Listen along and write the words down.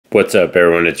What's up,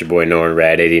 everyone? It's your boy Noah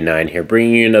Radd89 here,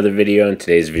 bringing you another video. And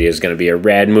today's video is going to be a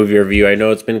Radd movie review. I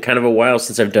know it's been kind of a while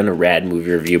since I've done a Radd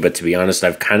movie review, but to be honest,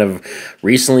 I've kind of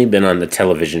recently been on the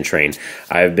television train.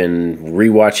 I've been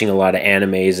rewatching a lot of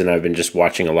animes, and I've been just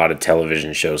watching a lot of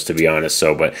television shows, to be honest.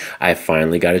 But I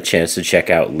finally got a chance to check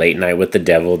out Late Night with the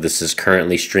Devil. This is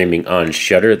currently streaming on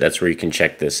Shudder. That's where you can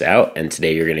check this out. And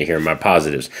today you're going to hear my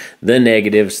positives, the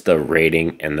negatives, the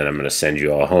rating, and then I'm going to send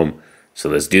you all home. So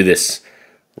let's do this.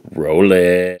 Roll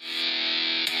it.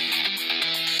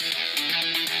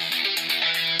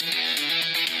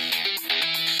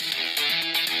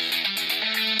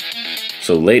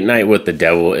 So Late Night with the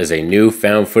Devil is a new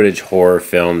found footage horror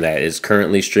film that is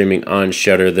currently streaming on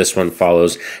Shudder. This one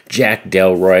follows Jack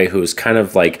Delroy, who is kind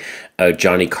of like a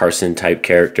Johnny Carson type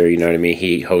character, you know what I mean?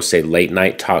 He hosts a late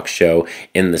night talk show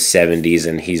in the 70s,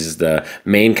 and he's the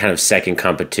main kind of second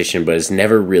competition, but is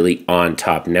never really on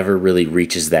top, never really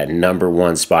reaches that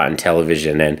 #1 spot in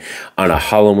television. And on a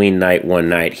Halloween night, one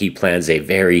night, he plans a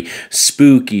very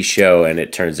spooky show, and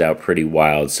it turns out pretty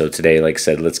wild. So today, like I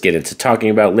said, let's get into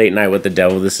talking about Late Night with the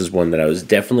Devil. This is one that I was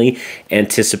definitely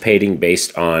anticipating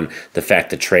based on the fact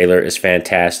the trailer is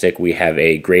fantastic. We have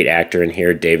a great actor in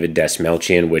here, David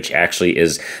Dastmalchian, which actually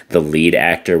is the lead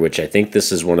actor, which I think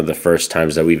this is one of the first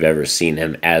times that we've ever seen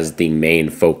him as the main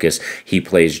focus. He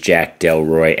plays Jack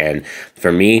Delroy, and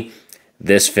for me,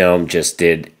 this film just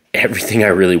did everything I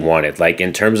really wanted. Like,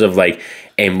 in terms of like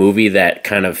a movie that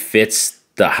kind of fits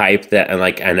the hype that,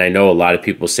 and I know a lot of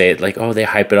people say it like, oh, they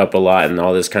hype it up a lot and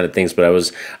all this kind of things, but I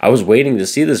was waiting to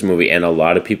see this movie, and a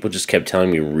lot of people just kept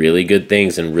telling me really good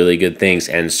things,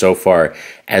 and so far,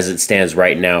 as it stands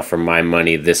right now, for my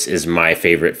money, this is my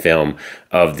favorite film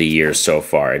of the year so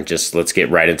far. And just let's get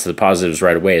right into the positives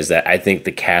right away, is that I think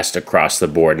the cast across the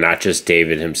board, not just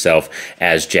David himself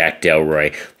as Jack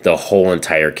Delroy, the whole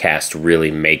entire cast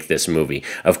really make this movie.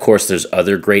 Of course, there's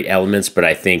other great elements, but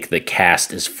I think the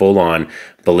cast is full on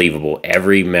believable.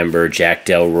 Every member, Jack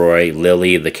Delroy,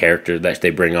 Lily, the character that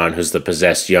they bring on, who's the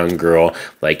possessed young girl,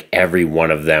 like every one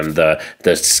of them, the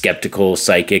skeptical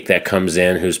psychic that comes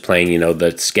in, who's playing, you know,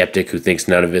 the skeptic who thinks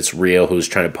none of it's real, who's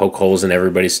trying to poke holes in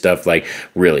everybody's stuff. Like,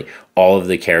 really, all of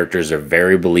the characters are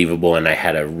very believable, and I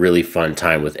had a really fun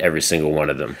time with every single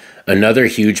one of them. Another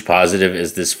huge positive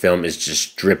is this film is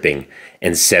just dripping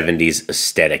in 70s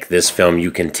aesthetic. This film,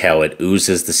 you can tell it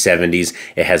oozes the 70s.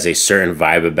 It has a certain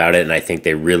vibe about it, and I think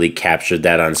they really captured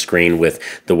that on screen with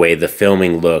the way the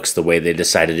filming looks, the way they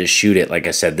decided to shoot it. Like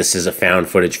I said, this is a found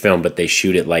footage film, but they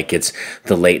shoot it like it's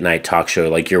the late night talk show,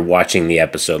 like you're watching the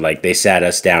episode. Like, they sat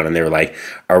us down and they were like,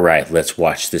 all right, let's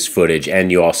watch this footage.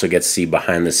 And you also get to see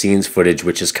behind the scenes footage,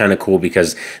 which is kind of cool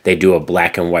because they do a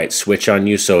black and white switch on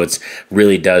you, so it's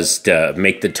really does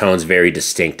make the tones very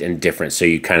distinct and different, so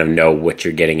you kind of know what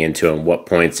you're getting into and what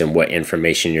points and what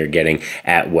information you're getting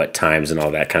at what times and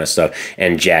all that kind of stuff.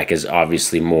 And Jack is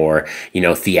obviously more, you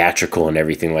know, theatrical and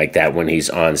everything like that when he's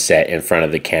on set in front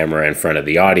of the camera, in front of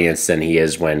the audience, than he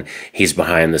is when he's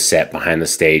behind the set, behind the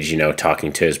stage, you know,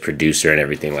 talking to his producer and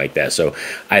everything like that. So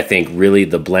I think really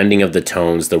the blending of the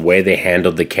tones, the way they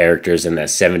handled the characters in that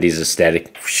 70s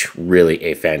aesthetic, really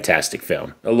a fantastic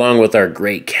film. Along with our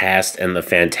great cast and the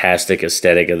fantastic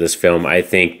aesthetic of this film, I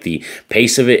think the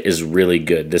pace of it is really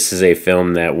good. This is a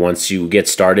film that once you get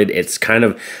started, it's kind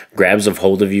of grabs a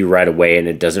hold of you right away, and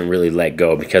it doesn't really let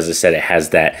go, because I said it has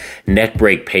that neck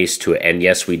break pace to it. And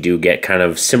yes, we do get kind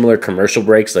of similar commercial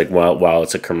breaks, like while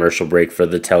it's a commercial break for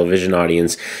the television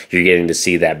audience, you're getting to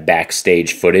see that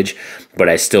backstage footage. But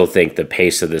I still think the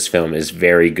pace of this film is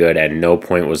very good. At no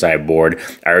point was I bored.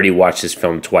 I already watched this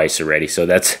film twice already, so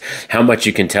that's how much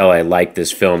you can tell I like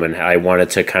this film, and I wanted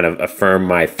to kind of affirm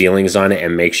my feelings on it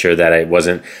and make sure that I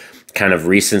wasn't kind of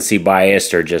recency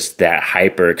biased or just that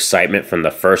hyper excitement from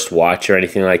the first watch or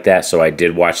anything like that. So I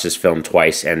did watch this film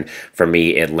twice, and for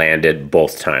me, it landed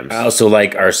both times. I also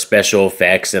like our special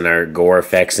effects and our gore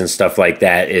effects and stuff like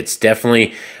that. It's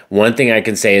definitely one thing I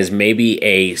can say is maybe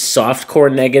a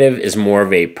softcore negative is more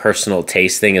of a personal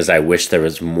taste thing, as I wish there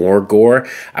was more gore.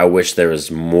 I wish there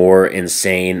was more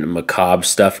insane, macabre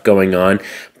stuff going on.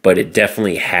 But it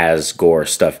definitely has gore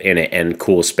stuff in it and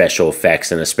cool special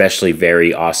effects, and especially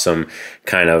very awesome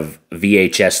kind of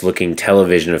VHS looking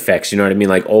television effects, you know what I mean?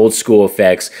 Like old school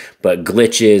effects, but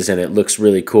glitches, and it looks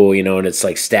really cool, you know, and it's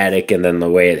like static, and then the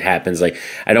way it happens, like,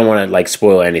 I don't want to like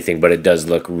spoil anything, but it does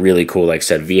look really cool, like I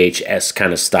said, VHS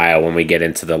kind of style when we get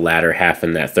into the latter half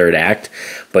in that third act.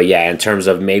 But yeah, in terms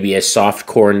of maybe a soft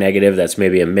core negative, that's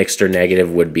maybe a mixed or negative,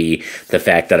 would be the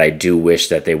fact that I do wish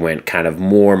that they went kind of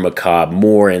more macabre,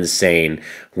 more insane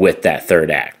with that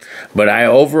third act. But I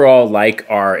overall like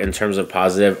our, in terms of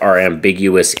positive, our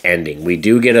ambiguous ending. We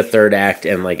do get a third act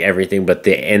and like everything, but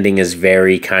the ending is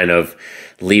very kind of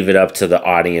leave it up to the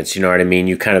audience. You know what I mean?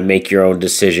 You kind of make your own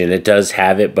decision. It does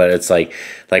have it, but it's like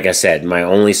I said, my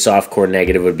only softcore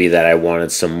negative would be that I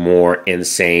wanted some more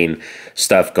insane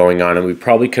stuff going on, and we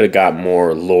probably could have got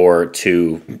more lore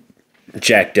to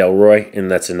Jack Delroy,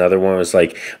 and that's another one. It's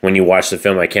like when you watch the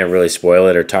film, I can't really spoil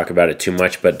it or talk about it too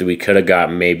much, but we could have got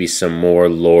maybe some more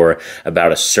lore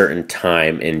about a certain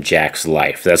time in Jack's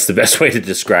life. That's the best way to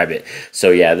describe it. So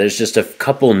yeah, there's just a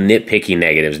couple nitpicky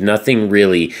negatives, nothing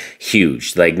really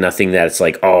huge, like nothing that's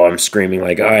like, oh, I'm screaming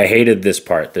like, oh, I hated this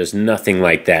part. There's nothing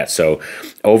like that. So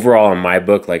overall in my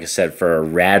book, like I said, for a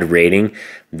rad rating,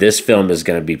 this film is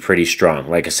going to be pretty strong.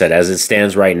 Like I said, as it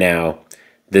stands right now,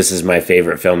 this is my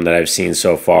favorite film that I've seen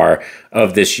so far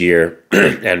of this year,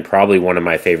 and probably one of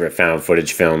my favorite found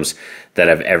footage films that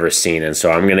I've ever seen. And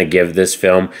so I'm going to give this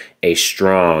film a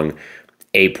strong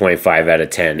 8.5 out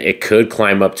of 10. It could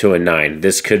climb up to a 9.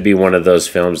 This could be one of those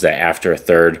films that after a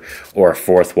third or a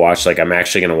fourth watch, like I'm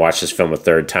actually going to watch this film a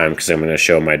third time because I'm going to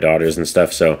show my daughters and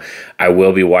stuff. So I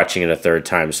will be watching it a third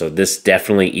time. So this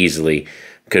definitely easily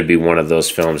could be one of those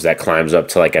films that climbs up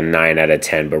to like a 9 out of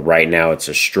 10. But right now it's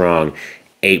a strong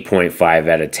 8.5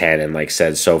 out of 10, and like I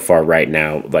said, so far right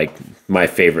now, like my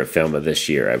favorite film of this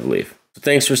year, I believe. So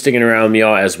thanks for sticking around with me,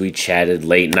 y'all, as we chatted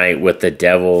Late Night with the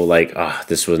Devil. Like, oh,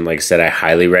 this one, like I said, I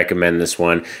highly recommend this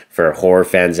one. For horror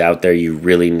fans out there, you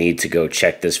really need to go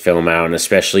check this film out, and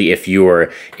especially if you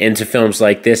are into films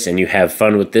like this and you have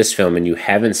fun with this film and you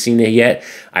haven't seen it yet,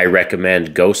 I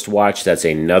recommend Ghost Watch. That's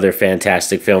another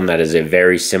fantastic film that is a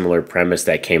very similar premise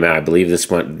that came out. I believe this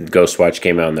one, Ghost Watch,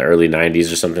 came out in the early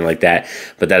 90s or something like that,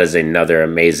 but that is another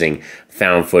amazing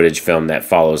found footage film that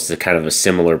follows the kind of a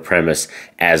similar premise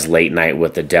as Late Night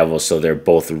with the Devil. So they're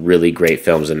both really great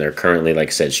films, and they're currently, like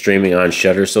I said, streaming on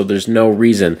Shudder. So there's no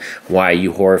reason why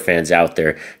you horror fans out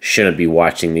there shouldn't be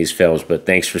watching these films. But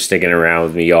thanks for sticking around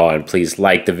with me, y'all, and please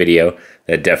like the video.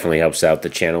 That definitely helps out the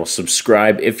channel.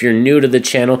 Subscribe if you're new to the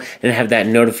channel, and have that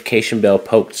notification bell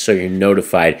poked so you're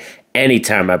notified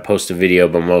anytime I post a video.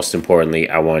 But most importantly,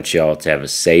 I want y'all to have a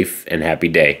safe and happy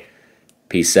day.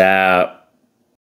 Peace out.